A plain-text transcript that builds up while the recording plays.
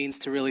Means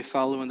to really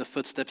follow in the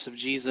footsteps of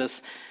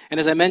Jesus.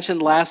 And as I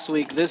mentioned last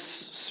week, this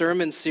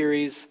sermon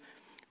series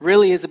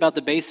really is about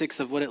the basics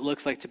of what it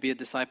looks like to be a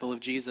disciple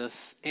of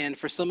Jesus. And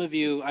for some of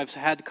you, I've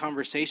had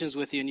conversations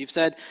with you and you've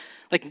said,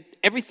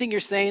 everything you're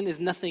saying is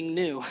nothing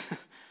new,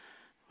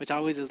 which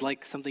always is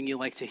like something you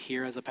like to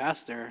hear as a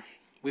pastor.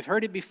 We've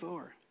heard it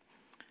before.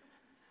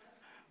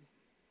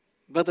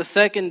 But the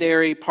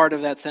secondary part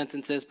of that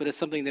sentence is, but it's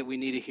something that we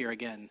need to hear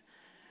again.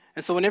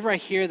 And so whenever I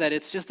hear that,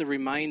 it's just a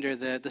reminder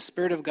that the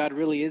Spirit of God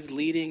really is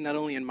leading not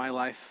only in my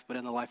life, but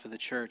in the life of the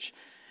church.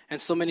 And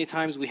so many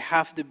times we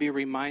have to be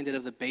reminded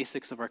of the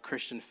basics of our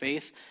Christian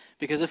faith,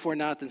 because if we're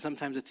not, then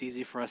sometimes it's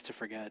easy for us to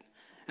forget.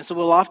 And so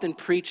we'll often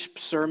preach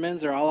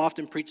sermons, or I'll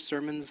often preach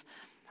sermons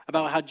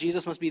about how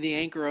Jesus must be the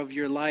anchor of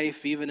your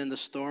life, even in the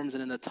storms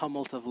and in the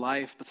tumult of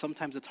life. But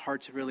sometimes it's hard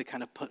to really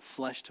kind of put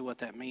flesh to what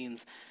that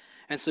means.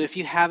 And so if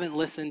you haven't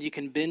listened, you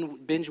can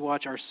binge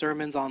watch our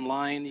sermons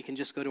online. You can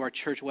just go to our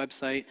church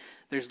website.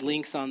 There's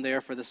links on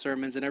there for the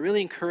sermons. And I really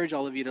encourage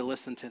all of you to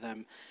listen to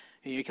them.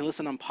 You can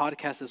listen on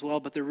podcasts as well.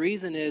 But the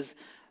reason is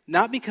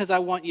not because I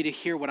want you to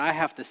hear what I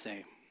have to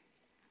say.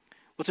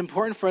 What's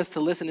important for us to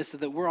listen is so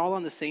that we're all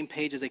on the same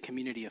page as a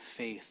community of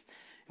faith.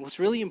 And what's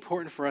really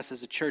important for us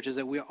as a church is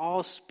that we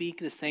all speak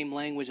the same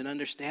language and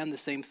understand the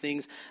same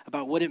things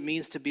about what it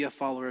means to be a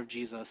follower of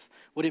Jesus,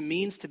 what it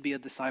means to be a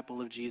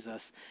disciple of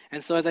Jesus.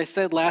 And so as I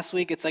said last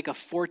week, it's like a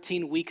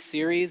 14-week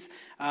series.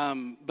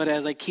 But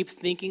as I keep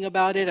thinking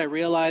about it, I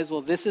realize,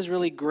 well, this is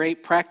really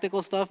great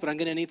practical stuff, but I'm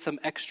going to need some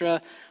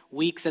extra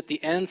weeks at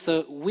the end.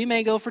 So we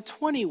may go for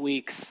 20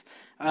 weeks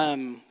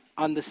on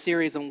the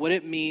series on what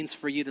it means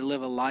for you to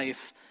live a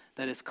life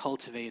that is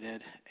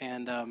cultivated.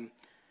 And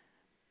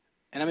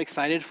I'm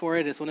excited for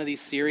it. It's one of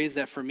these series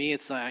that for me,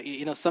 it's,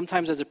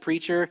 sometimes as a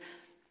preacher,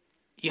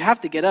 you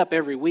have to get up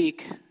every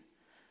week.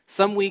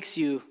 Some weeks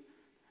you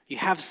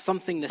have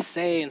something to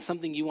say and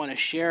something you want to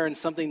share and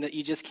something that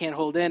you just can't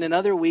hold in. And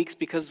other weeks,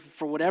 because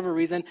for whatever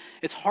reason,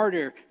 it's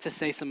harder to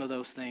say some of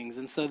those things.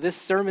 And so this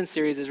sermon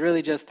series has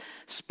really just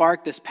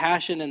sparked this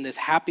passion and this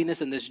happiness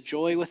and this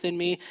joy within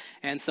me.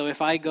 And so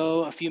if I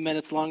go a few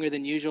minutes longer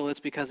than usual, it's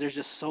because there's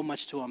just so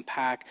much to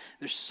unpack.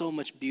 There's so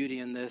much beauty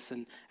in this.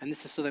 And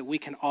this is so that we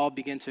can all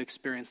begin to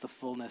experience the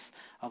fullness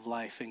of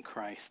life in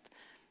Christ.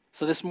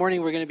 So this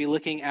morning, we're going to be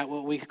looking at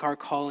what we are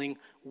calling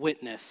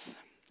witness.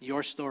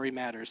 Your story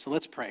matters. So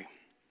let's pray.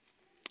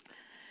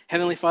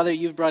 Heavenly Father,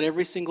 you've brought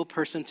every single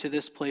person to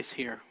this place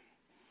here.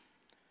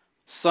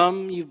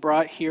 Some you've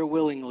brought here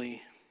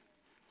willingly.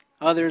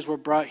 Others were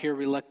brought here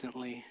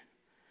reluctantly.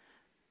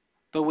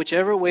 But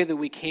whichever way that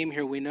we came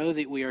here, we know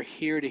that we are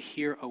here to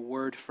hear a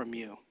word from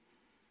you.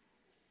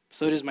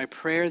 So it is my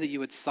prayer that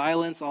you would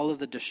silence all of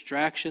the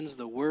distractions,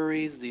 the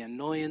worries, the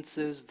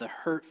annoyances, the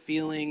hurt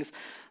feelings,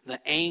 the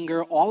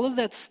anger, all of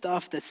that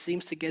stuff that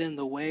seems to get in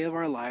the way of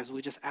our lives.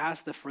 We just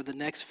ask that for the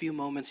next few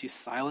moments you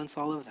silence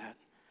all of that.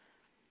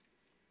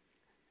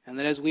 And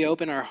that as we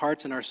open our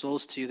hearts and our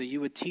souls to you, that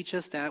you would teach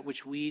us that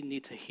which we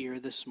need to hear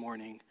this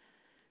morning.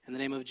 In the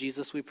name of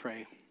Jesus we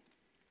pray.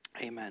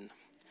 Amen.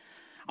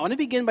 I want to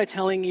begin by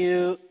telling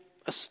you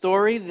a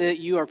story that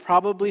you are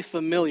probably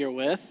familiar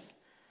with.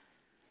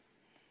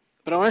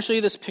 But I want to show you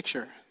this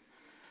picture.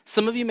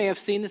 Some of you may have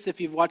seen this if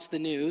you've watched the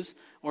news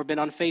or been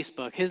on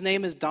Facebook. His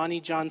name is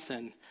Donnie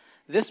Johnson.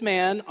 This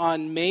man,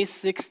 on May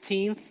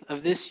 16th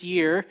of this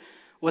year,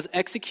 was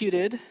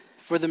executed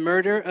for the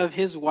murder of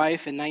his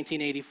wife in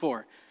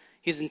 1984.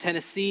 He's in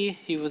Tennessee.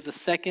 He was the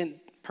second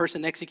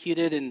person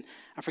executed in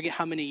I forget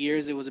how many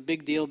years. It was a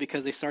big deal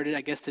because they started,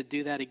 I guess, to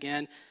do that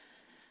again.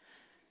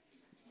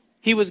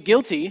 He was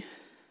guilty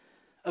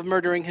of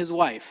murdering his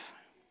wife.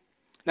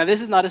 Now,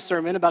 this is not a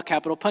sermon about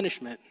capital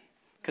punishment.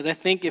 Because I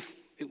think if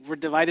we're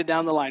divided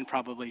down the line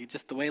probably,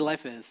 just the way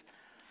life is.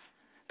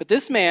 But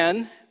this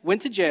man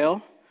went to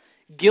jail,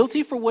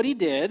 guilty for what he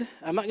did.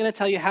 I'm not going to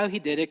tell you how he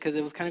did it because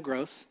it was kind of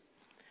gross.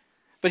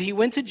 But he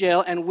went to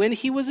jail, and when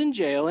he was in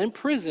jail, in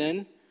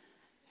prison,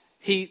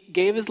 he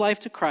gave his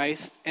life to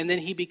Christ, and then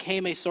he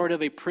became a sort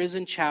of a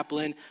prison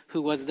chaplain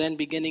who was then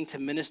beginning to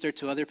minister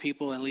to other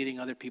people and leading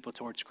other people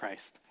towards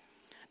Christ.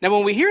 Now,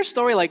 when we hear a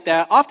story like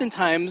that,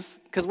 oftentimes,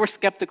 because we're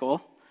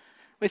skeptical,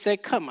 we say,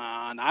 come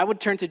on, I would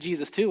turn to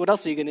Jesus too. What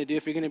else are you going to do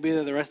if you're going to be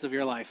there the rest of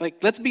your life?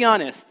 Let's be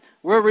honest.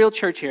 We're a real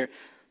church here.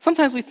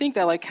 Sometimes we think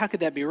that, how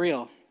could that be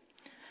real?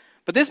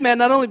 But this man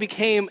not only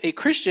became a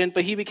Christian,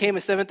 but he became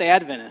a Seventh-day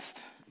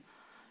Adventist.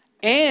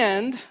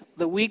 And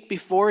the week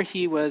before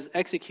he was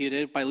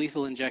executed by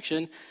lethal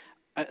injection,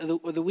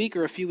 the week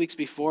or a few weeks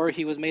before,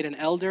 he was made an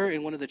elder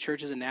in one of the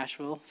churches in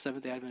Nashville,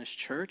 Seventh-day Adventist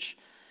Church.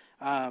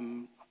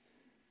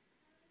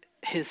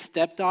 His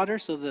stepdaughter,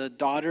 so the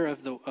daughter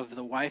of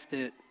the wife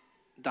that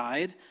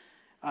died,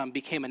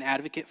 became an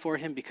advocate for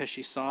him because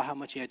she saw how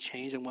much he had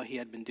changed and what he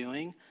had been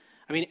doing.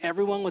 I mean,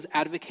 everyone was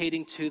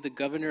advocating to the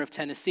governor of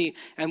Tennessee,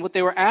 and what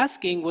they were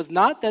asking was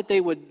not that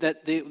they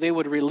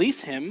would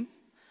release him,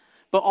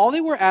 But all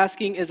they were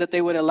asking is that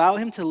they would allow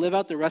him to live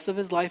out the rest of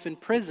his life in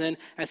prison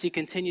as he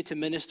continued to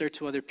minister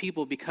to other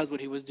people, because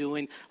what he was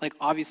doing, like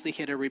obviously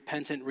he had a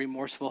repentant,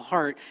 remorseful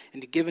heart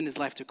and had given his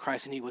life to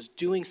Christ, and he was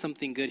doing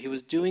something good. He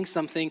was doing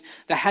something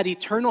that had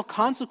eternal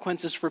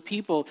consequences for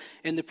people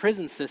in the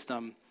prison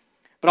system.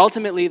 But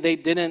ultimately they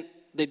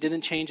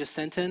didn't change his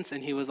sentence,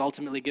 and he was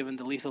ultimately given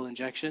the lethal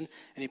injection,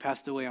 and he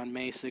passed away on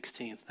May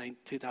 16th,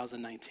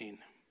 2019.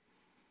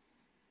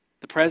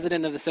 The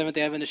president of the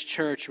Seventh-day Adventist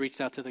Church reached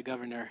out to the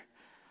governor.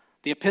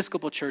 The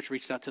Episcopal Church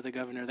reached out to the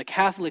governor. The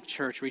Catholic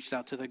Church reached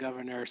out to the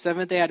governor.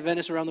 Seventh-day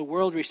Adventists around the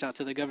world reached out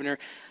to the governor.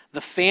 The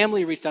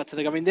family reached out to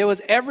the governor.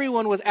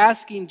 Everyone was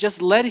asking,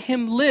 just let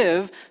him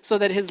live so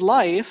that his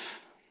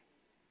life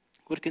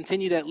would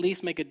continue to at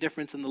least make a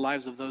difference in the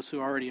lives of those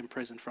who are already in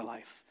prison for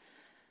life.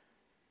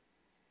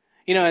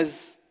 You know,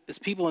 as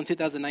people in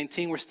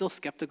 2019, we're still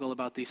skeptical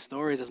about these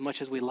stories as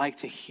much as we like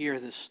to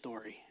hear this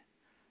story.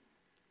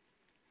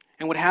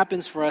 And what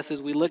happens for us is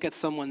we look at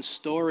someone's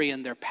story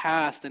and their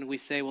past and we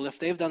say, well, if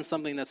they've done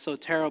something that's so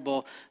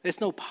terrible,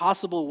 there's no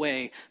possible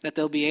way that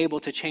they'll be able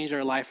to change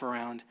their life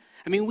around.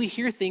 I mean, we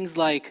hear things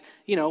like,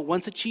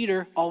 once a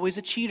cheater, always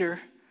a cheater,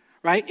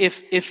 right?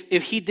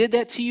 If he did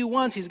that to you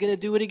once, he's going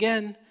to do it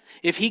again.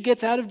 If he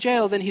gets out of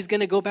jail, then he's going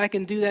to go back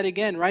and do that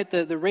again, right?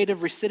 The rate of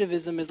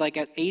recidivism is like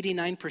at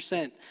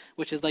 89%,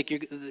 which is like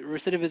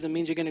recidivism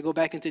means you're going to go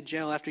back into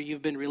jail after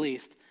you've been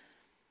released.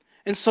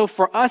 And so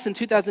for us in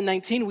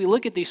 2019, we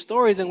look at these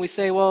stories and we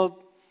say, well,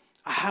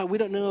 we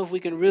don't know if we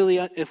can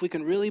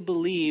really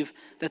believe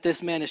that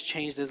this man has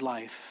changed his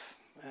life.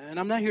 And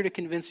I'm not here to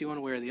convince you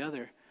one way or the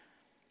other.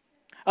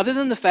 Other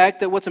than the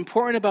fact that what's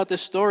important about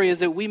this story is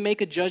that we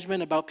make a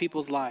judgment about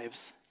people's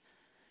lives.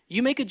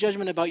 You make a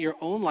judgment about your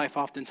own life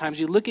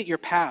oftentimes. You look at your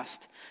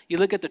past. You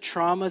look at the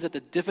traumas, at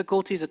the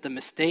difficulties, at the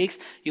mistakes.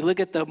 You look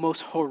at the most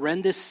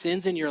horrendous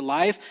sins in your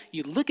life.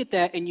 You look at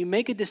that and you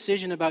make a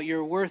decision about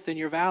your worth and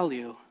your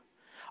value.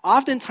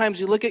 Oftentimes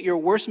you look at your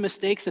worst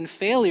mistakes and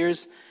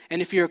failures,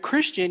 and if you're a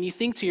Christian, you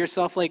think to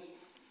yourself, like,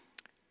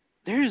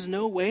 there is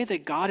no way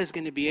that God is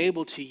going to be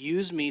able to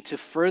use me to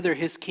further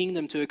his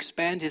kingdom, to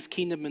expand his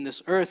kingdom in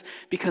this earth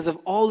because of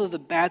all of the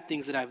bad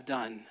things that I've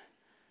done.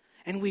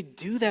 And we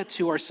do that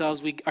to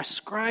ourselves. We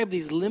ascribe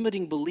these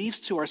limiting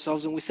beliefs to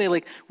ourselves, and we say,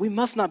 like, we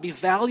must not be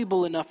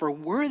valuable enough or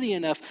worthy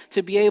enough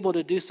to be able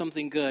to do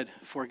something good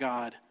for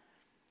God.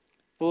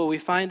 But what we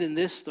find in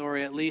this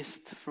story, at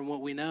least from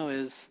what we know,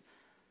 is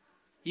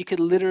you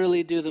could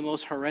literally do the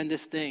most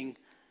horrendous thing,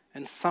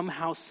 and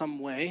somehow, some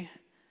way,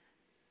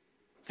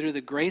 through the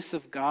grace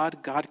of God,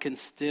 God can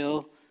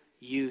still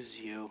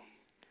use you.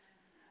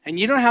 And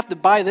you don't have to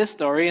buy this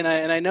story, and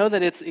I know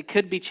that it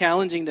could be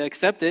challenging to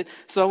accept it,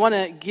 so I want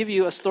to give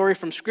you a story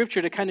from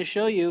Scripture to kind of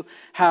show you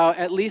how,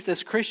 at least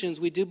as Christians,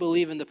 we do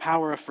believe in the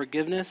power of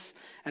forgiveness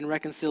and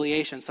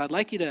reconciliation. So I'd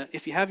like you to,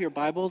 if you have your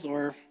Bibles,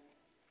 or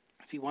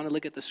if you want to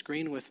look at the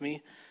screen with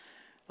me,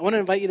 I want to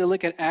invite you to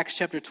look at Acts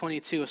chapter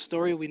 22, a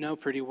story we know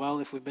pretty well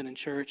if we've been in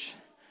church.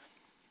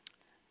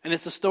 And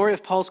it's the story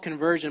of Paul's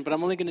conversion, but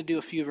I'm only going to do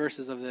a few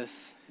verses of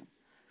this.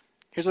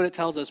 Here's what it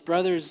tells us.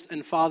 Brothers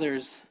and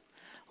fathers,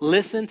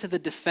 listen to the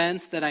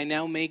defense that I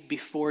now make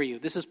before you.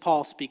 This is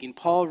Paul speaking.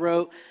 Paul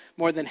wrote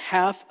more than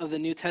half of the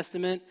New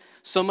Testament.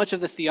 So much of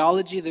the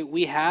theology that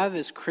we have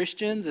as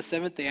Christians, as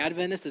Seventh-day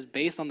Adventists, is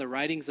based on the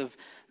writings of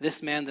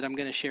this man that I'm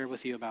going to share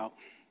with you about.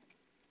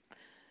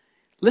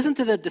 Listen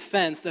to the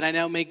defense that I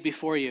now make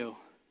before you.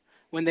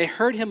 When they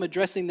heard him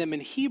addressing them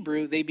in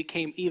Hebrew, they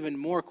became even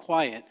more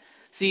quiet.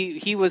 See,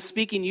 he was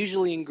speaking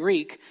usually in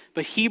Greek,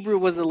 but Hebrew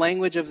was the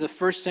language of the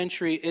first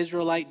century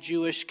Israelite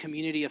Jewish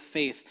community of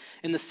faith.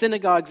 In the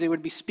synagogues, they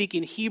would be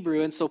speaking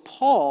Hebrew. And so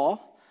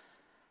Paul,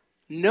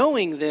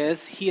 knowing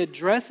this, he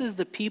addresses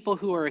the people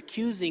who are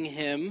accusing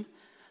him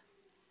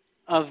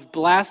of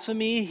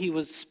blasphemy. He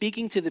was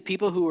speaking to the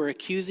people who were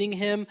accusing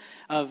him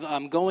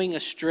of going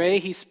astray.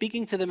 He's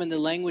speaking to them in the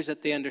language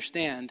that they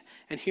understand.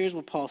 And here's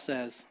what Paul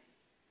says.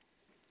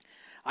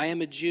 I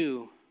am a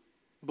Jew,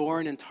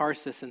 born in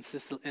Tarsus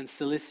in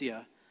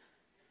Cilicia,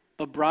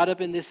 but brought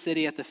up in this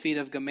city at the feet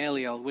of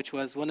Gamaliel, which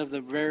was one of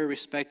the very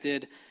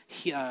respected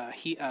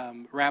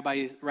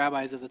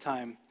rabbis of the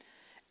time.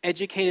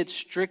 Educated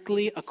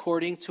strictly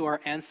according to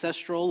our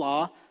ancestral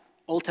law,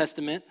 Old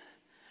Testament,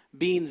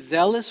 being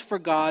zealous for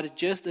God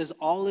just as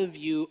all of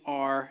you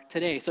are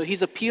today. So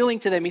he's appealing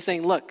to them. He's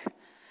saying, look,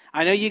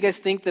 I know you guys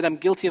think that I'm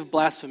guilty of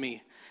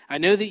blasphemy. I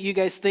know that you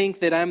guys think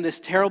that I'm this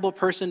terrible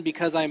person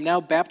because I'm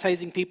now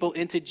baptizing people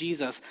into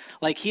Jesus.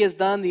 Like he has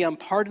done the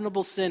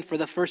unpardonable sin for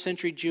the first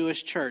century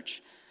Jewish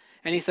church.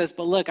 And he says,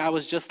 but look, I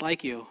was just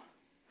like you.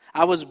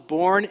 I was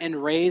born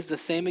and raised the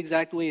same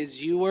exact way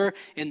as you were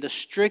in the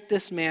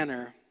strictest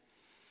manner.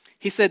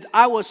 He said,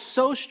 I was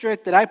so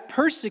strict that I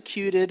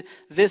persecuted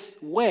this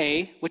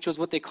way, which was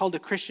what they called the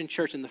Christian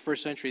church in the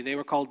first century. They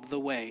were called the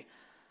way.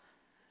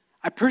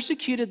 I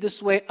persecuted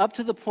this way up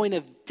to the point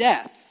of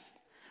death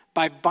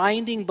by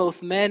binding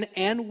both men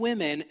and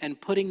women and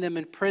putting them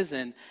in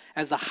prison,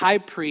 as the high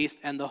priest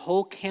and the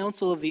whole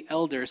council of the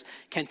elders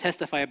can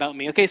testify about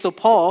me. Okay, so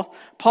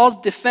Paul's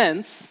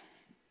defense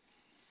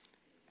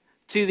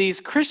to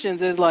these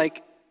Christians is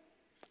like,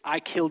 I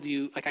killed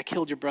you, like I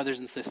killed your brothers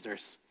and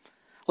sisters.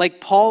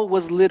 Like Paul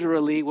was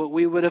literally what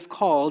we would have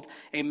called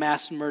a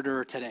mass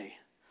murderer today.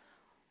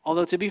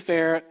 Although to be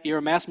fair, you're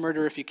a mass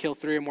murderer if you kill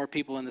 3 or more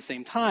people in the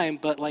same time,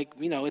 but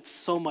it's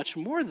so much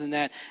more than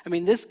that. I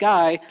mean, this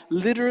guy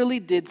literally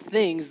did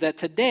things that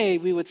today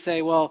we would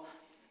say, well,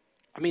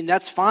 I mean,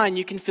 that's fine.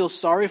 You can feel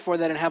sorry for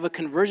that and have a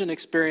conversion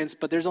experience,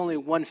 but there's only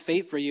one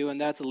fate for you, and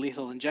that's a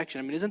lethal injection.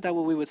 I mean, isn't that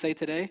what we would say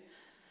today?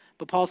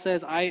 But Paul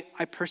says, I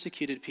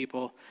persecuted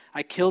people.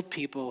 I killed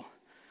people.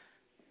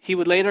 He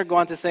would later go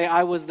on to say,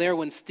 I was there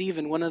when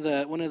Stephen, one of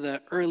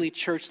the early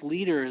church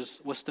leaders,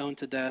 was stoned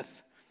to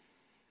death.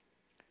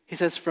 He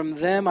says, from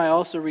them I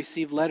also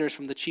received letters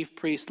from the chief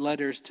priest,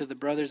 letters to the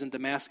brothers in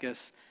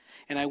Damascus.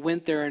 And I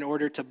went there in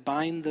order to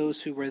bind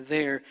those who were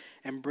there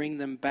and bring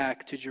them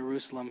back to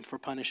Jerusalem for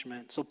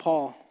punishment. So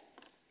Paul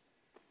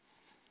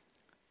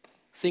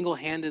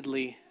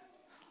single-handedly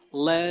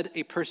led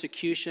a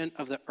persecution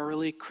of the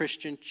early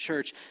Christian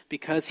church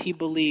because he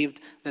believed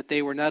that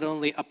they were not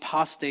only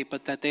apostate,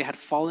 but that they had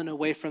fallen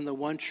away from the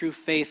one true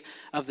faith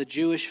of the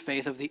Jewish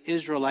faith of the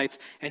Israelites.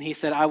 And he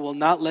said, I will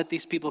not let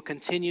these people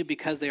continue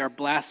because they are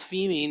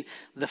blaspheming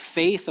the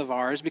faith of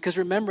ours. Because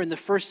remember, in the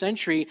first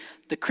century,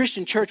 the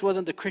Christian church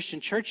wasn't the Christian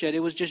church yet. It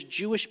was just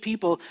Jewish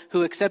people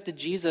who accepted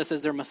Jesus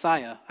as their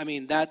Messiah. I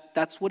mean,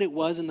 that's what it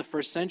was in the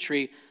first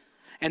century.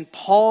 And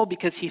Paul,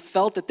 because he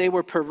felt that they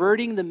were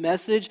perverting the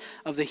message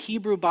of the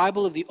Hebrew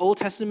Bible of the Old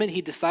Testament,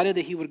 he decided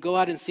that he would go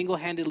out and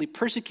single-handedly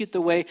persecute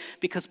the way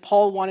because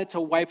Paul wanted to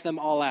wipe them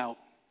all out.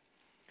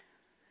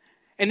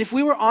 And if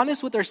we were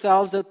honest with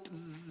ourselves,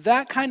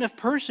 that kind of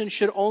person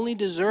should only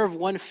deserve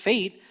one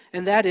fate,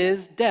 and that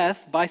is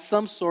death by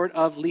some sort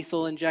of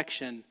lethal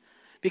injection.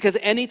 Because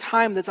any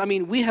time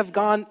we have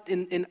gone,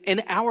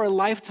 in our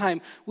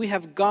lifetime, we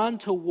have gone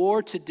to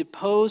war to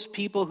depose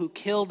people who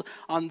killed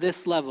on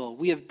this level.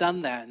 We have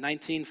done that.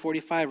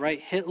 1945, right?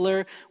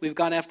 Hitler, we've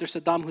gone after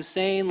Saddam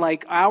Hussein.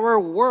 Like, our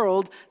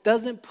world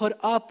doesn't put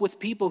up with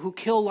people who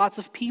kill lots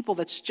of people.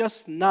 That's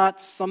just not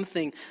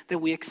something that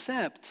we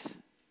accept.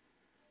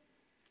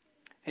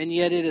 And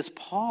yet it is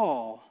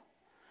Paul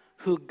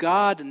who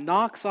God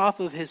knocks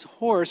off of his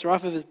horse or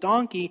off of his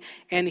donkey,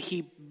 and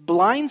he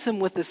blinds him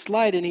with this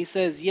light, and he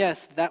says,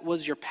 yes, that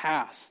was your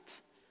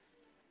past,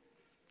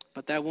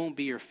 but that won't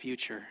be your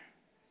future.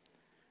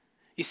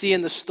 You see,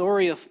 in the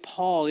story of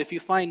Paul, if you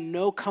find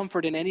no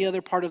comfort in any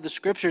other part of the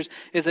scriptures,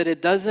 is that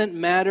it doesn't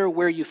matter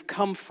where you've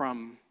come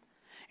from.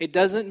 It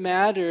doesn't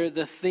matter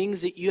the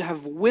things that you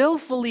have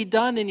willfully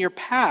done in your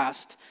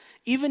past,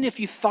 even if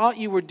you thought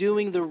you were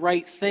doing the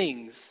right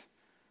things.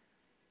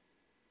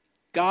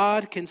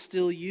 God can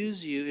still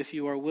use you if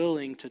you are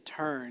willing to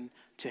turn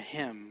to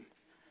Him.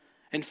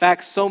 In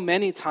fact, so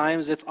many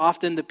times it's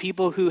often the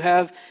people who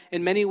have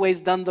in many ways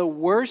done the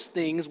worst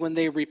things when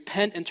they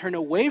repent and turn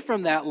away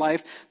from that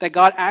life that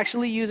God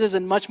actually uses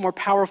in much more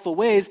powerful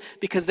ways,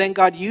 because then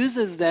God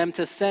uses them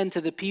to send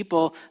to the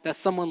people that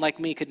someone like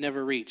me could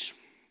never reach.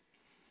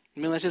 I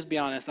mean, let's just be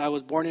honest. I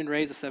was born and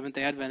raised a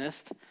Seventh-day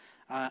Adventist.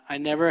 I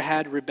never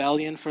had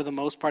rebellion for the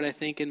most part, I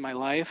think, in my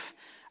life.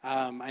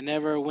 I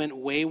never went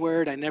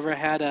wayward. I never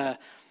had a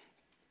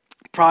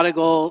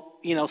prodigal,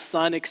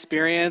 son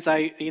experience.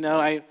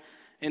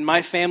 In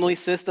my family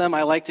system,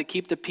 I like to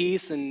keep the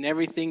peace and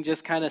everything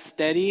just kind of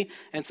steady.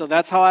 And so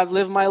that's how I've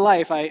lived my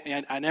life.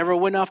 I never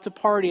went off to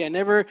party. I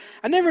never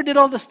did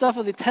all the stuff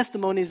of the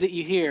testimonies that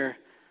you hear.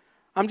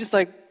 I'm just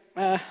like,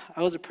 I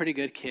was a pretty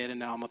good kid and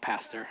now I'm a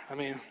pastor. I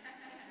mean,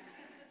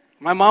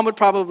 my mom would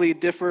probably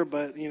differ,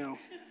 but,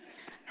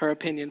 her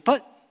opinion.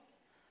 But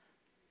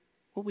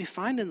what we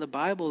find in the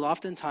Bible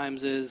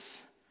oftentimes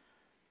is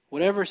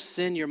whatever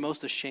sin you're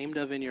most ashamed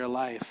of in your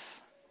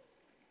life,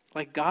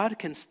 like God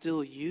can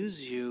still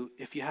use you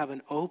if you have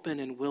an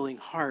open and willing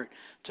heart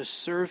to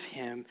serve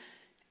Him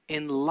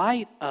in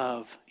light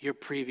of your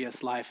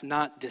previous life,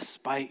 not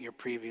despite your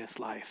previous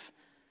life.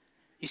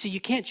 You see,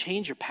 you can't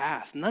change your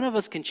past. None of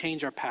us can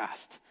change our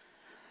past.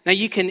 Now,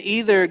 you can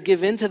either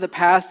give in to the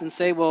past and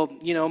say, well,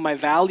 my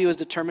value is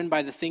determined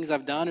by the things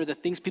I've done or the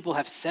things people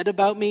have said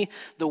about me,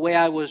 the way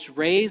I was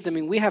raised. I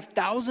mean, we have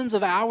thousands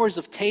of hours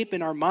of tape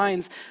in our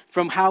minds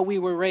from how we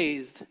were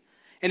raised.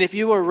 And if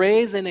you were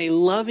raised in a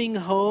loving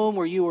home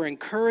where you were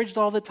encouraged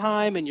all the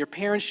time and your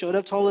parents showed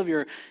up to all of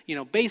your,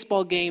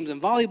 baseball games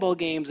and volleyball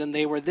games and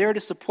they were there to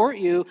support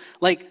you,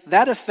 like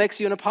that affects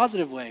you in a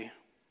positive way.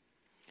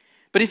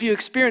 But if you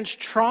experienced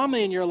trauma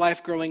in your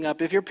life growing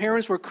up, if your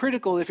parents were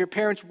critical, if your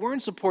parents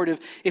weren't supportive,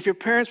 if your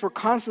parents were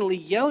constantly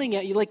yelling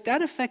at you, like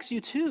that affects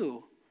you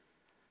too.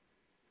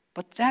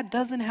 But that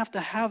doesn't have to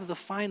have the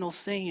final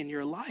say in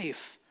your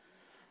life.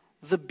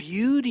 The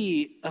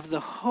beauty of the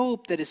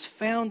hope that is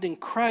found in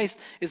Christ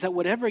is that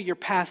whatever your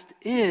past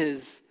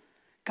is,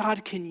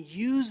 God can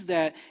use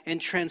that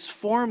and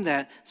transform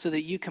that so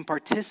that you can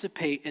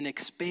participate in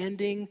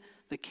expanding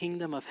the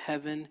kingdom of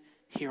heaven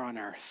here on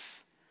earth.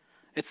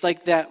 It's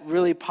like that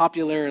really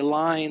popular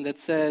line that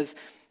says,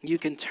 God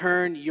can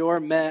turn your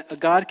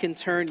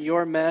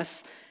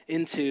mess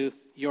into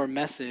your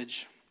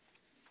message.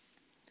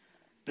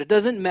 But But it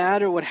doesn't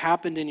matter what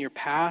happened in your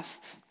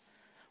past.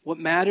 What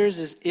matters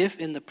is if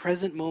in the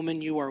present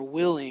moment you are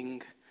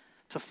willing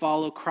to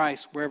follow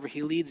Christ wherever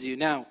he leads you.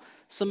 Now,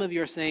 some of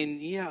you are saying,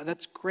 yeah,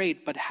 that's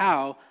great, but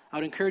how? I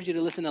would encourage you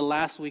to listen to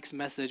last week's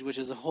message, which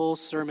is a whole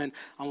sermon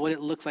on what it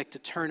looks like to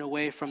turn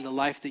away from the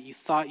life that you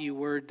thought you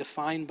were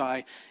defined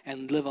by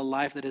and live a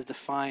life that is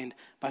defined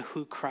by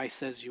who Christ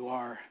says you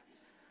are.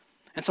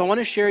 And so I want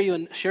to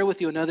share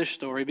with you another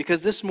story,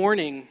 because this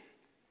morning,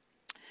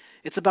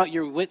 it's about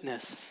your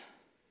witness.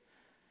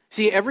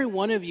 See, every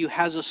one of you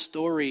has a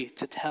story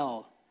to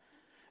tell.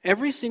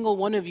 Every single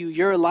one of you,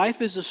 your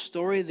life is a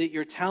story that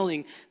you're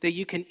telling that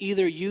you can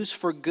either use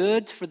for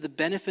good, for the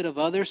benefit of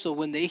others, so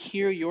when they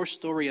hear your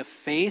story of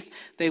faith,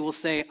 they will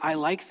say, I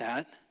like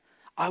that.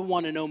 I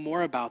want to know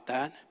more about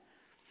that.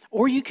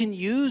 Or you can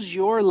use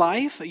your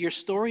life, your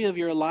story of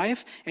your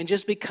life, and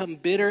just become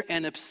bitter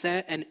and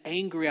upset and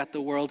angry at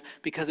the world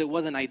because it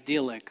wasn't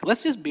idyllic.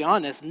 Let's just be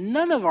honest.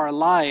 None of our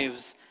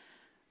lives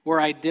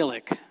were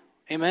idyllic.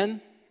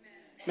 Amen?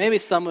 Maybe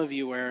some of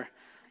you were.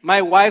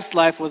 My wife's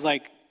life was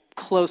like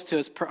close to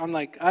us. I'm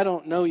like, I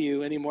don't know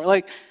you anymore.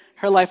 Like,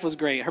 her life was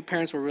great. Her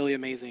parents were really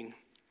amazing.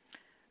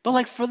 But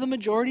like for the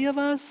majority of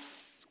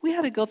us, we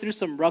had to go through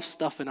some rough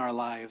stuff in our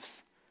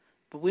lives.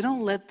 But we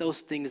don't let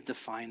those things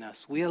define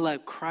us. We allow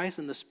Christ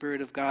and the Spirit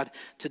of God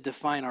to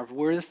define our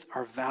worth,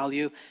 our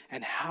value,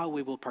 and how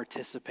we will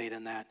participate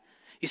in that.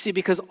 You see,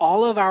 because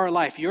all of our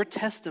life, your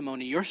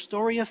testimony, your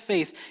story of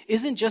faith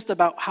isn't just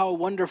about how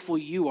wonderful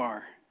you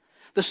are.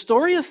 The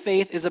story of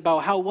faith is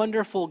about how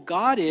wonderful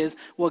God is,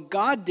 what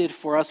God did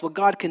for us, what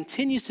God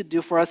continues to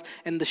do for us,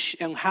 and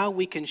how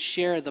we can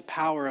share the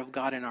power of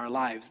God in our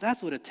lives.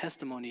 That's what a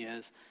testimony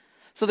is.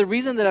 So the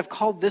reason that I've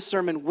called this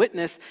sermon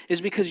Witness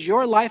is because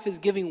your life is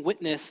giving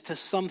witness to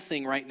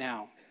something right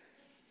now.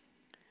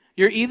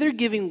 You're either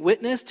giving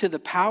witness to the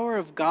power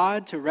of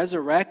God to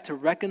resurrect, to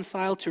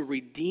reconcile, to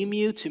redeem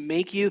you, to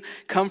make you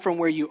come from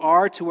where you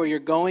are to where you're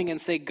going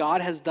and say,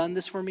 God has done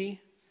this for me.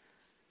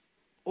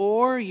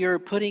 Or you're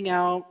putting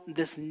out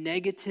this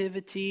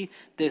negativity,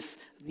 this,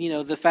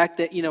 the fact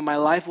that, my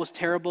life was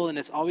terrible and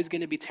it's always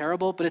going to be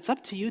terrible. But it's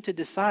up to you to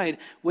decide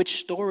which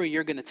story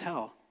you're going to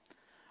tell.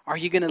 Are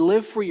you going to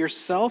live for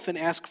yourself and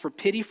ask for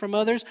pity from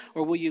others?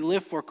 Or will you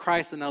live for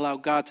Christ and allow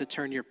God to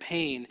turn your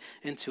pain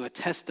into a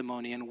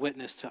testimony and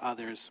witness to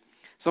others?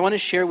 So I want to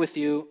share with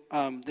you,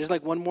 there's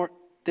like one more,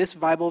 this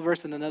Bible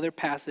verse and another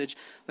passage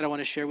that I want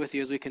to share with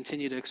you as we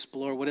continue to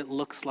explore what it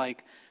looks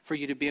like for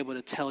you to be able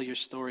to tell your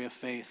story of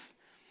faith.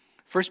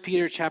 1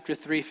 Peter chapter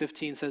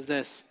 3:15 says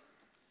this,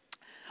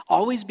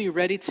 always be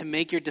ready to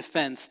make your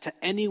defense to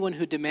anyone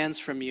who demands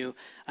from you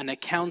an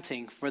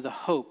accounting for the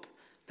hope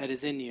that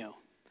is in you.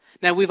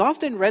 Now, we've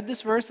often read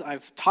this verse,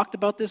 I've talked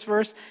about this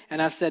verse,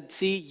 and I've said,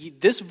 see,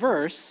 this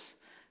verse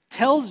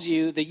tells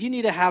you that you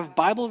need to have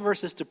Bible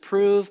verses to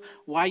prove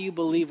why you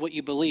believe what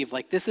you believe.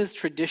 Like, this is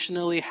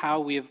traditionally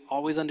how we've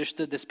always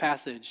understood this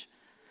passage.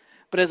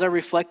 But as I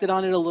reflected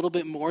on it a little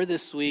bit more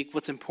this week,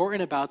 what's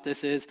important about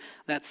this is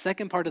that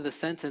second part of the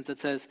sentence that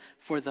says,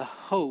 for the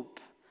hope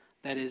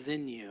that is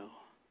in you.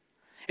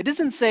 It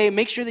doesn't say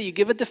make sure that you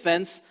give a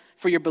defense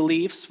for your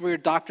beliefs, for your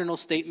doctrinal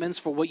statements,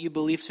 for what you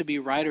believe to be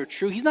right or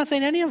true. He's not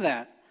saying any of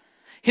that.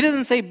 He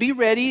doesn't say be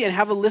ready and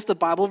have a list of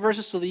Bible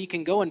verses so that you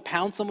can go and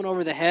pound someone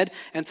over the head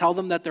and tell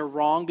them that they're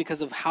wrong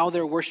because of how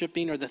they're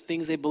worshiping or the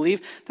things they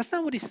believe. That's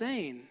not what he's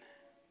saying.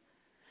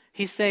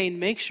 He's saying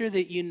make sure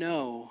that you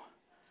know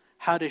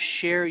how to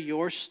share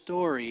your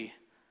story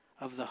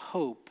of the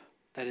hope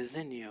that is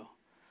in you.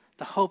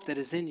 The hope that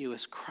is in you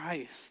is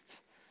Christ.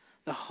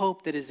 The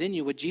hope that is in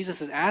you, what Jesus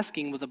is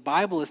asking, what the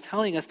Bible is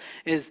telling us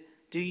is,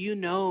 do you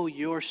know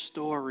your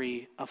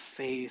story of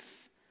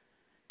faith?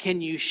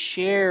 Can you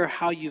share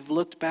how you've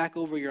looked back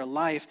over your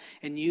life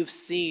and you've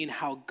seen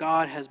how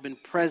God has been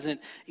present,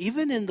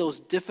 even in those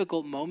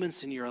difficult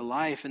moments in your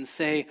life, and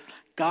say,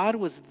 God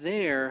was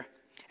there.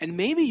 And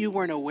maybe you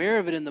weren't aware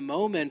of it in the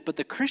moment, but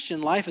the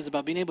Christian life is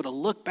about being able to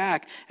look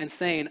back and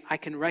saying, I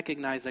can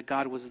recognize that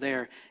God was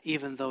there,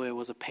 even though it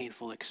was a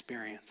painful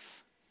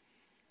experience.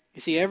 You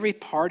see, every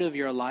part of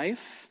your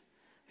life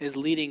is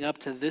leading up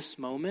to this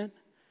moment,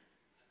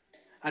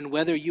 and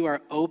whether you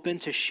are open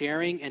to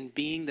sharing and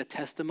being the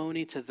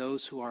testimony to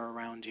those who are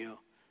around you.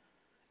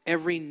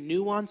 Every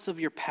nuance of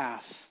your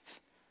past,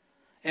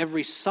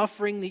 every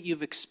suffering that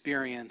you've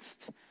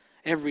experienced,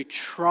 every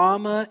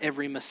trauma,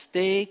 every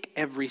mistake,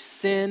 every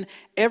sin,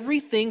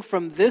 everything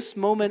from this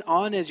moment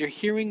on as you're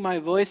hearing my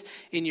voice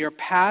in your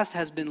past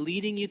has been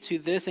leading you to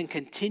this and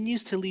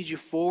continues to lead you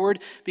forward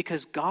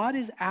because God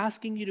is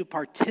asking you to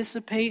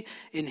participate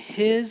in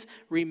his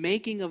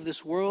remaking of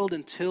this world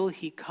until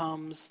he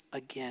comes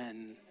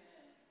again.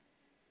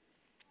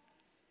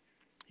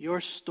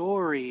 Your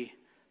story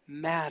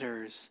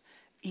matters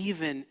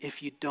even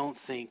if you don't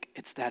think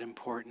it's that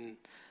important.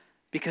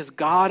 Because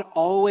God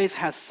always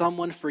has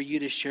someone for you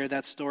to share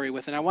that story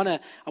with. And I want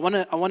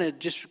to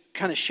just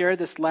kind of share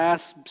this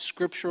last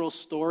scriptural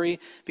story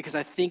because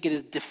I think it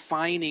is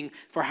defining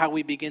for how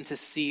we begin to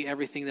see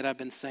everything that I've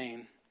been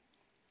saying.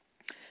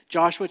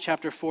 Joshua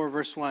chapter 4,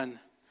 verse 1.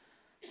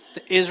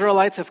 The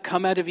Israelites have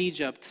come out of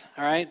Egypt,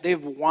 all right?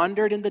 They've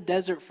wandered in the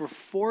desert for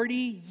 40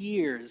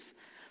 years.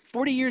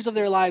 40 years of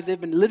their lives, they've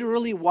been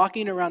literally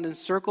walking around in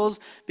circles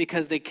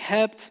because they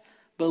kept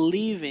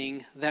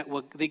believing that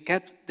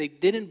they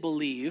didn't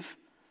believe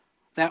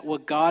that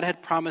what God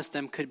had promised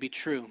them could be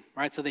true,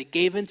 right? So they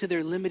gave in to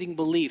their limiting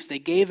beliefs. They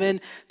gave in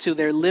to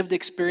their lived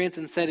experience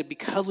and said,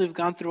 because we've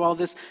gone through all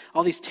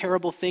these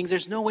terrible things,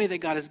 there's no way that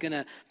God is going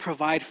to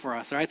provide for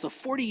us, all right? So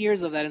 40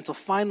 years of that until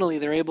finally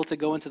they're able to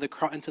go into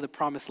the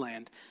promised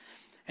land.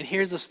 And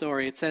here's the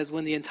story. It says,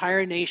 when the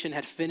entire nation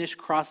had finished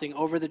crossing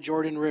over the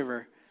Jordan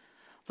River,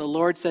 the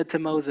Lord said to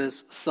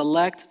Moses,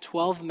 select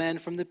 12 men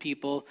from the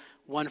people,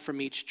 one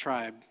from each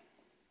tribe,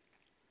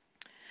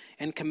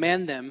 and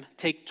command them,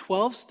 take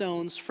 12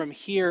 stones from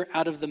here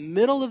out of the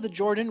middle of the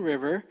Jordan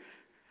River,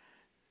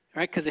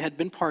 right, because it had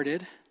been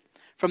parted,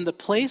 from the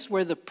place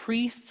where the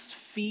priest's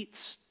feet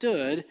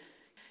stood,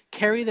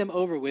 carry them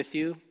over with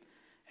you,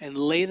 and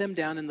lay them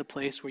down in the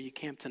place where you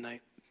camp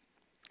tonight.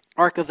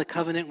 Ark of the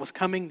Covenant was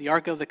coming. The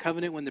Ark of the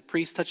Covenant, when the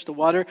priest touched the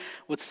water,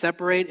 would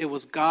separate. It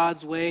was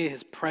God's way,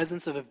 his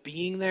presence of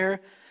being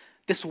there.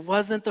 This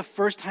wasn't the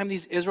first time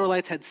these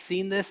Israelites had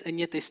seen this, and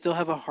yet they still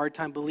have a hard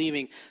time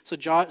believing. So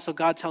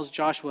God tells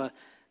Joshua,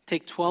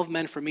 take 12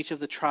 men from each of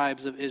the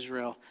tribes of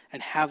Israel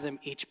and have them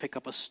each pick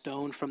up a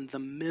stone from the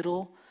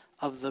middle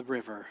of the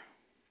river.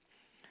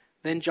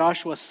 Then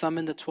Joshua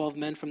summoned the 12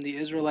 men from the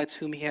Israelites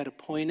whom he had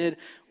appointed,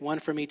 one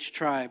from each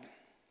tribe.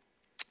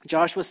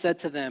 Joshua said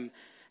to them,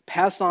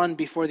 pass on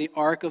before the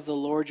ark of the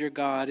Lord your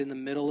God in the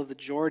middle of the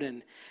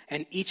Jordan,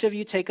 and each of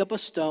you take up a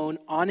stone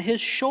on his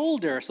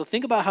shoulder. So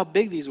think about how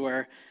big these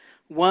were.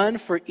 One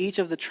for each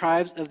of the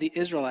tribes of the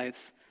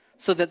Israelites,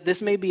 so that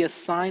this may be a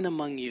sign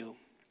among you.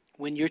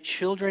 When your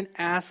children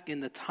ask in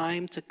the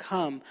time to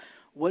come,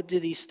 what do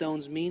these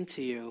stones mean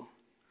to you?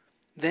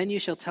 Then you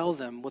shall tell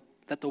them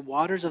that the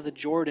waters of the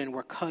Jordan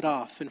were cut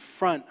off in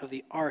front of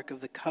the ark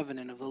of the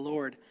covenant of the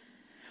Lord.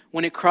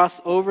 When it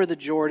crossed over the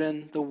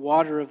Jordan, the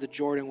water of the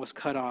Jordan was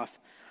cut off.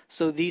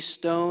 So these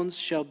stones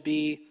shall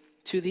be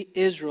to the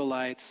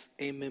Israelites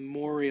a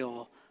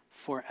memorial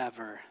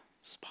forever.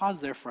 Just pause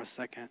there for a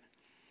second.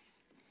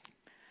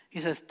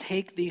 He says,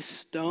 take these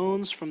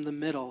stones from the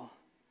middle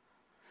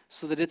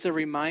so that it's a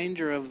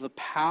reminder of the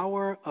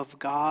power of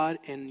God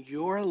in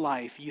your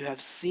life. You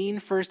have seen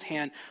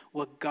firsthand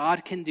what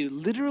God can do,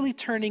 literally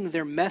turning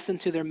their mess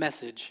into their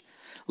message.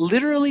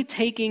 Literally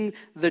taking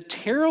the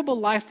terrible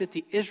life that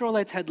the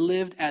Israelites had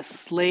lived as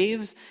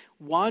slaves,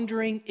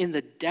 wandering in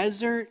the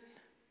desert.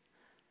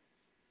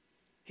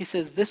 He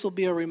says, this will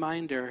be a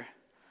reminder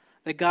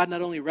that God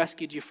not only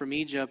rescued you from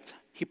Egypt,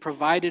 he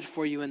provided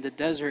for you in the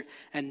desert,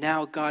 and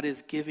now God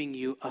is giving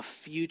you a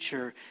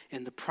future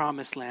in the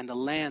promised land, a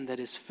land that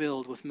is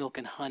filled with milk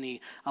and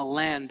honey, a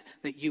land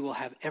that you will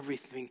have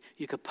everything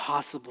you could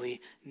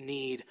possibly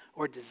need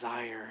or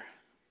desire.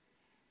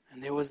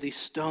 And there was these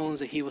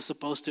stones that he was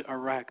supposed to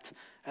erect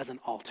as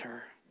an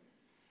altar.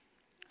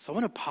 So I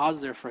want to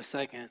pause there for a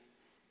second.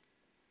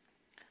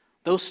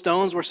 Those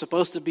stones were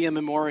supposed to be a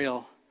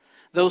memorial.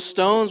 Those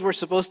stones were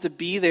supposed to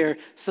be there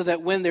so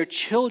that when their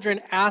children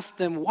asked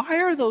them,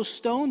 why are those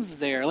stones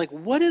there? Like,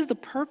 what is the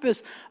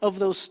purpose of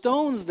those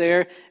stones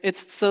there?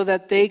 It's so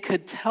that they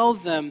could tell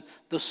them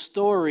the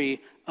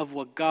story of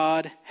what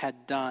God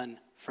had done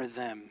for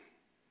them.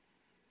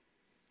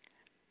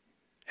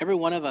 Every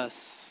one of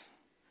us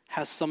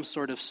has some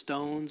sort of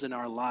stones in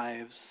our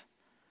lives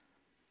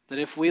that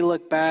if we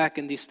look back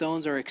and these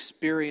stones are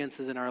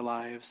experiences in our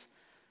lives,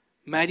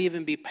 might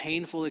even be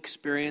painful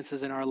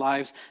experiences in our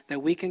lives that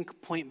we can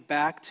point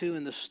back to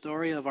in the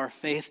story of our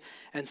faith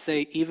and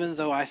say, even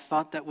though I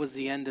thought that was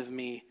the end of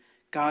me,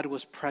 God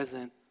was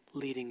present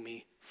leading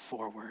me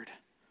forward.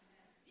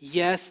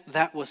 Yes,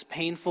 that was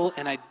painful,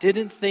 and I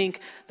didn't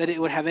think that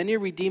it would have any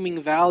redeeming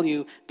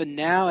value, but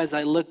now as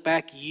I look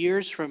back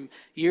years from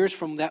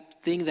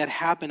that thing that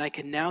happened, I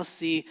can now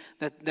see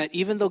that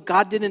even though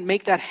God didn't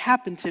make that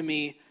happen to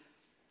me,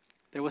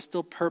 there was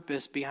still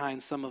purpose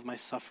behind some of my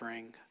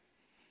suffering.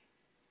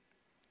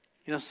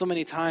 You know, so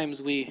many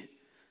times we're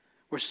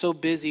so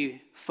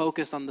busy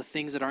focused on the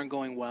things that aren't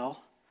going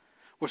well.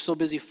 We're so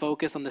busy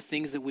focused on the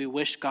things that we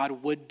wish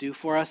God would do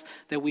for us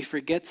that we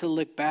forget to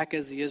look back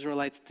as the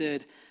Israelites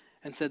did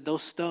and said,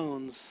 those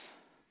stones,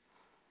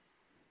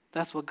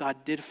 that's what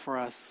God did for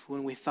us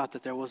when we thought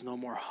that there was no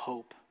more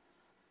hope.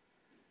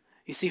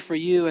 You see, for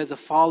you as a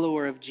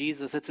follower of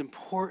Jesus, it's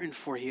important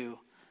for you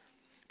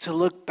to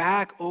look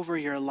back over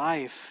your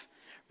life,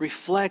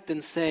 reflect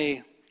and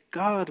say,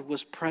 God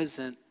was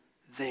present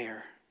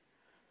there.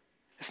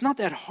 It's not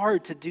that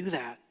hard to do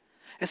that.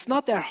 It's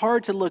not that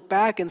hard to look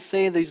back and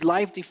say these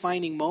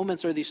life-defining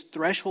moments or these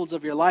thresholds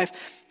of your life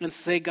and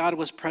say God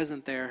was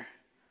present there.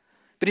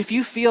 But if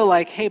you feel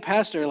like, hey,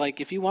 Pastor, like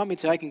if you want me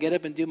to, I can get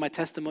up and do my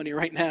testimony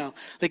right now.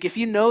 Like if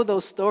you know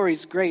those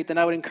stories, great, then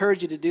I would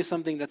encourage you to do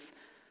something that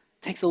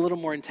takes a little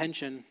more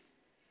intention.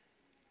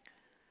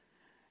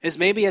 Is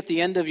maybe at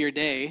the end of your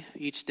day,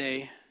 each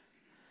day,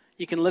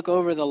 you can look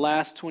over the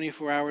last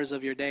 24 hours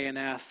of your day and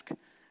ask,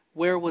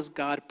 where was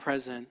God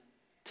present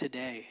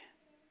today?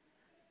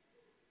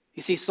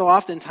 You see, so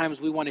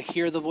oftentimes we want to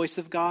hear the voice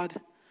of God.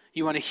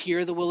 You want to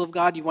hear the will of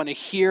God. You want to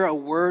hear a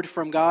word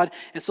from God.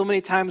 And so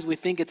many times we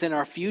think it's in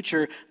our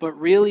future, but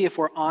really if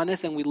we're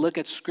honest and we look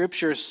at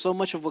Scripture, so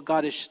much of what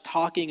God is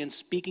talking and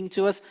speaking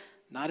to us,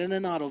 not in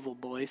an audible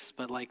voice,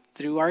 but like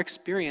through our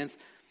experience,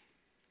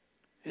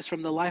 is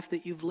from the life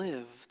that you've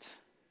lived.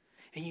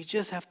 And you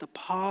just have to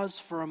pause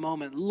for a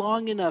moment,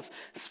 long enough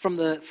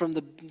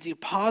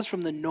pause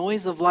from the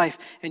noise of life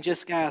and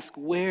just ask,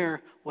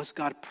 where was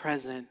God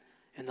present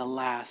in the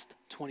last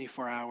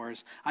 24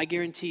 hours? I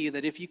guarantee you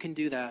that if you can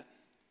do that,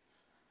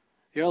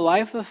 your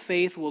life of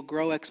faith will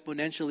grow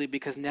exponentially,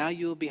 because now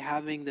you'll be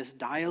having this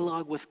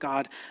dialogue with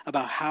God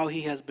about how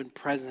he has been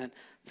present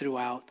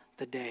throughout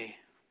the day.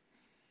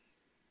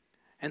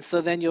 And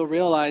so then you'll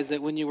realize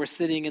that when you were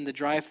sitting in the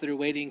drive-thru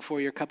waiting for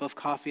your cup of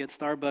coffee at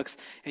Starbucks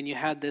and you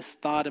had this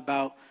thought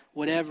about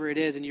whatever it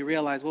is, and you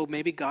realize, well,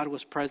 maybe God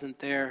was present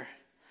there.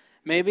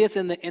 Maybe it's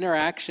in the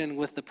interaction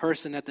with the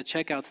person at the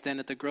checkout stand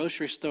at the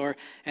grocery store,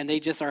 and they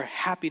just are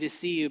happy to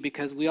see you,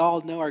 because we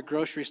all know our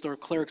grocery store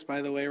clerks,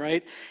 by the way,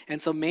 right?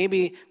 And so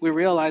maybe we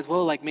realize,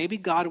 well, like maybe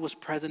God was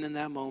present in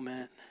that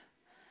moment.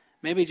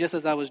 Maybe just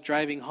as I was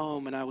driving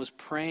home and I was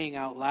praying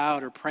out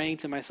loud or praying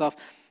to myself,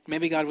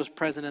 maybe God was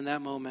present in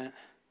that moment.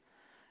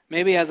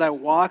 Maybe as I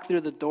walk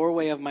through the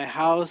doorway of my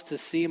house to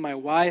see my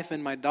wife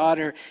and my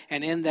daughter,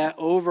 and in that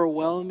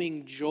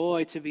overwhelming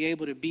joy to be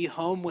able to be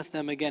home with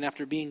them again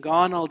after being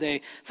gone all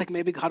day, it's like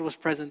maybe God was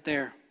present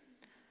there.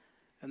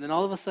 And then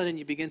all of a sudden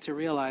you begin to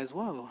realize,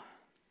 whoa,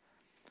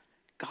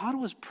 God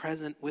was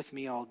present with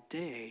me all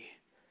day.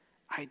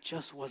 I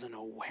just wasn't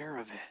aware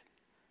of it.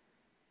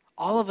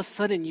 All of a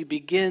sudden you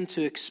begin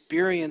to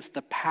experience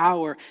the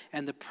power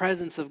and the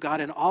presence of God,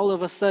 and all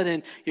of a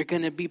sudden you're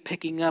going to be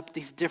picking up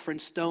these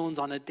different stones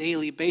on a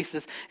daily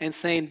basis and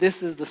saying,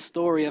 this is the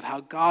story of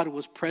how God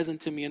was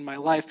present to me in my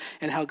life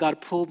and how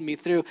God pulled me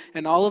through.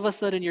 And all of a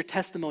sudden your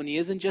testimony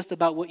isn't just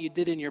about what you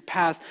did in your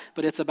past,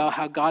 but it's about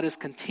how God is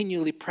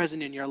continually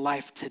present in your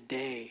life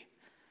today.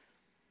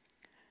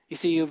 You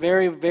see, you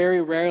very,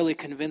 very rarely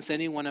convince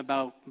anyone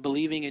about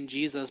believing in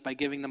Jesus by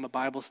giving them a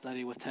Bible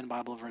study with 10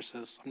 Bible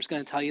verses. I'm just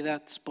going to tell you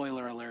that,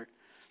 spoiler alert.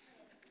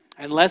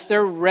 Unless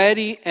they're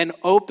ready and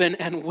open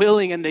and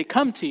willing and they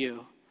come to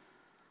you.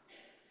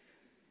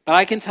 But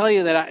I can tell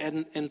you that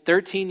in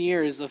 13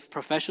 years of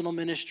professional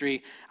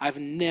ministry, I've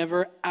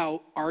never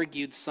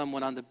out-argued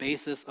someone on the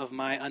basis of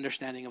my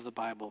understanding of the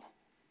Bible.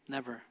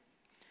 Never.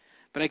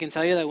 But I can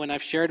tell you that when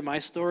I've shared my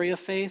story of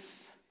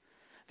faith,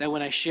 that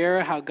when I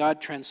share how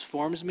God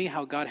transforms me,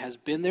 how God has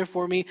been there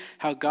for me,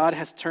 how God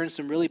has turned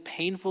some really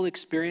painful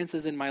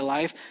experiences in my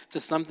life to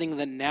something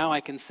that now I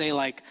can say,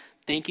 like,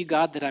 thank you,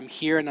 God, that I'm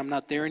here and I'm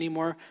not there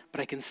anymore, but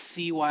I can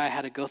see why I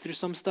had to go through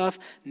some stuff.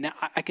 Now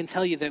I can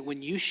tell you that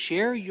when you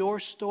share your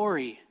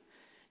story,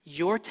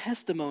 your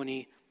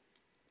testimony,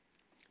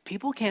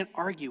 people can't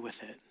argue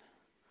with it.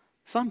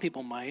 Some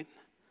people might,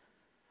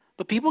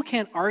 but people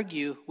can't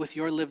argue with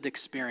your lived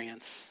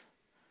experience.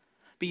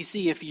 But you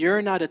see, if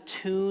you're not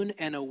attuned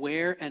and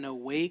aware and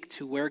awake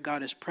to where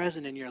God is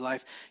present in your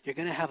life, you're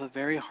going to have a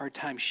very hard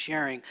time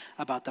sharing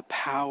about the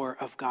power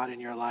of God in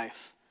your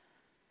life.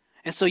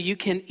 And so you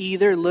can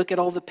either look at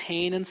all the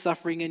pain and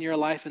suffering in your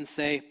life and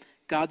say,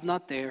 God's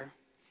not there.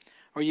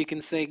 Or you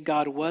can say,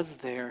 God was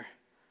there.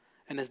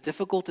 And as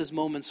difficult as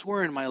moments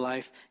were in my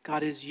life,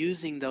 God is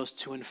using those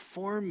to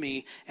inform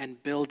me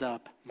and build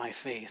up my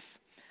faith.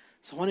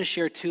 So I want to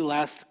share 2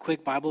 last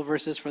quick Bible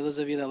verses for those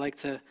of you that like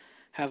to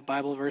have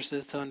Bible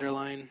verses to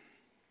underline.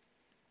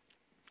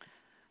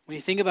 When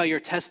you think about your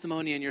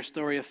testimony and your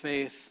story of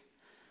faith,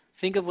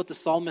 think of what the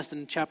psalmist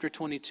in chapter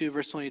 22,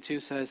 verse 22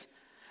 says,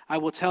 I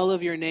will tell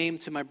of your name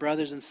to my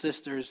brothers and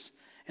sisters.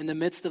 In the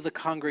midst of the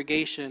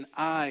congregation,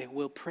 I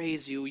will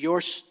praise you.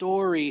 Your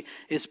story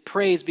is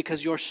praised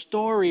because your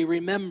story,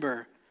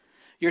 remember,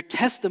 your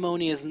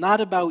testimony is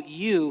not about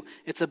you,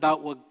 it's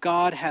about what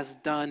God has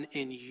done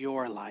in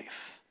your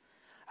life.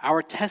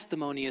 Our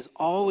testimony is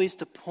always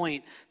to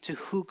point to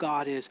who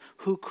God is,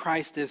 who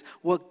Christ is,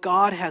 what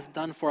God has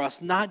done for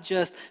us, not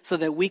just so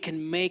that we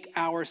can make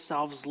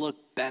ourselves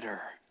look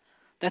better.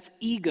 That's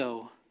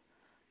ego.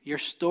 Your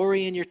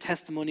story and your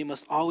testimony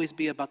must always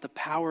be about the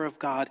power of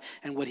God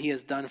and what he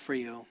has done for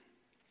you.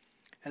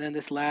 And then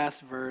this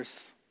last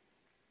verse,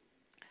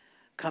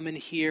 come and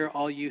hear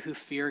all you who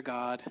fear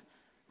God,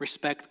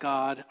 respect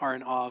God, are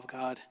in awe of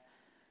God,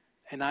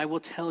 and I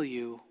will tell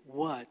you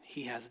what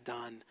he has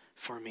done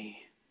for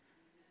me.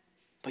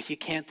 But you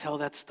can't tell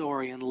that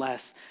story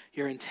unless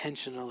you're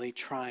intentionally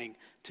trying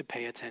to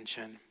pay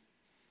attention.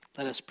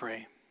 Let us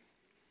pray.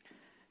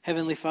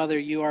 Heavenly Father,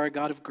 you are a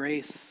God of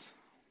grace.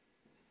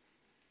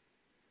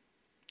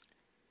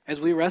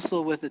 As we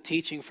wrestle with the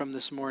teaching from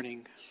this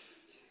morning,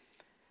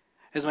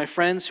 as my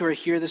friends who are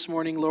here this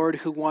morning, Lord,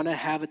 who want to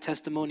have a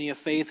testimony of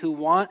faith, who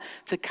want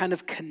to kind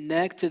of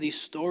connect to these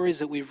stories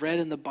that we've read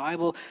in the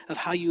Bible of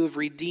how you have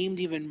redeemed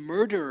even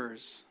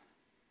murderers,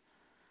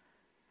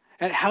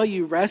 at how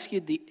you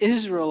rescued the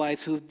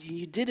Israelites who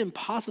you did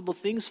impossible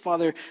things,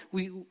 Father.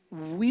 We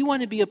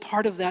want to be a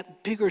part of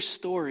that bigger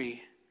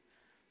story.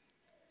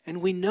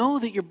 And we know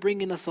that you're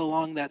bringing us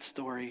along that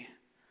story.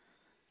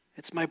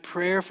 It's my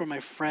prayer for my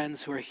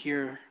friends who are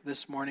here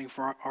this morning,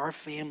 for our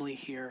family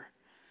here,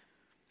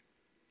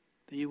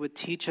 that you would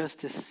teach us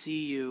to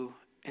see you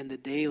in the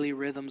daily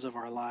rhythms of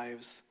our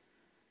lives.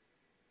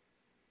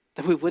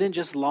 That we wouldn't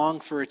just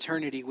long for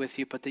eternity with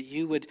you, but that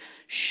you would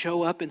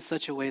show up in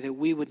such a way that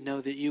we would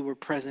know that you were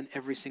present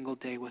every single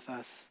day with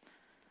us.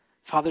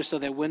 Father, so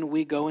that when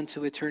we go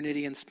into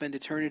eternity and spend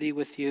eternity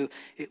with you,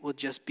 it will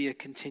just be a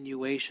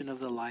continuation of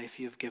the life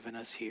you've given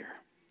us here.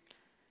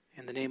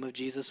 In the name of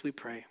Jesus we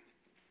pray.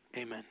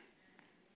 Amen.